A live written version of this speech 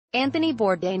Anthony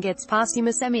Bourdain gets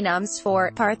posthumous Emmy noms for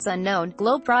Parts Unknown.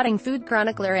 Globe-trotting food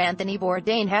chronicler Anthony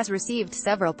Bourdain has received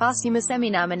several posthumous Emmy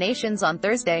nominations on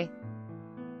Thursday.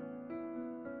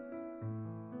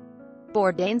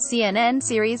 Bourdain's CNN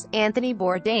series, Anthony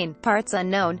Bourdain, Parts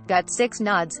Unknown, got 6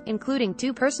 nods, including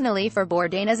 2 personally for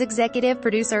Bourdain as executive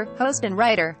producer, host and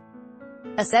writer.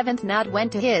 A 7th nod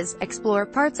went to his Explore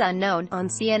Parts Unknown on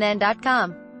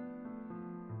CNN.com.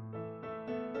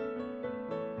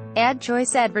 Ad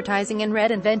choice advertising and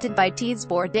red invented by Teeds.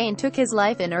 Bourdain took his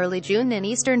life in early June in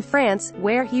eastern France,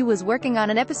 where he was working on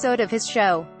an episode of his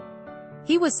show.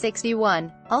 He was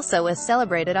 61. Also a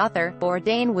celebrated author,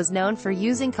 Bourdain was known for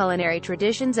using culinary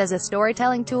traditions as a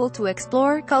storytelling tool to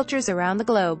explore cultures around the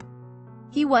globe.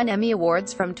 He won Emmy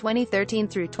Awards from 2013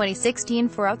 through 2016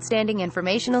 for Outstanding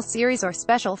Informational Series or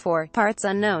Special for Parts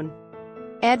Unknown.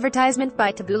 Advertisement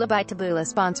by Taboola.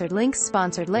 Sponsored links,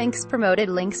 promoted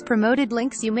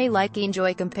links. You may like,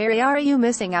 enjoy, compare. Are you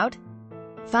missing out?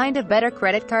 Find a better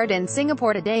credit card in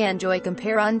Singapore today. Enjoy,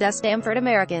 compare on Stamford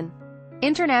American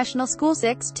International School.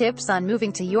 6 tips on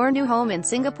moving to your new home in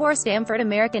Singapore. Stamford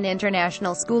American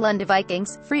International School under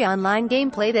Vikings. Free online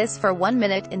game. Play this for 1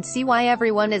 minute and see why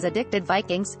everyone is addicted.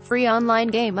 Vikings. Free online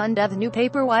game. Under the new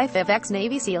paper. Wife of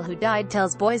ex-Navy SEAL who died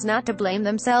tells boys not to blame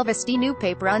themselves. The new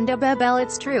paper. Under Babel.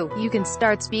 It's true. You can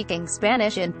start speaking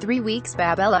Spanish in 3 weeks.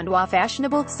 Babel. Undwa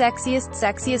fashionable.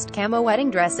 Sexiest camo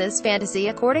wedding dresses fantasy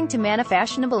according to Mana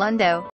Fashionable Undo.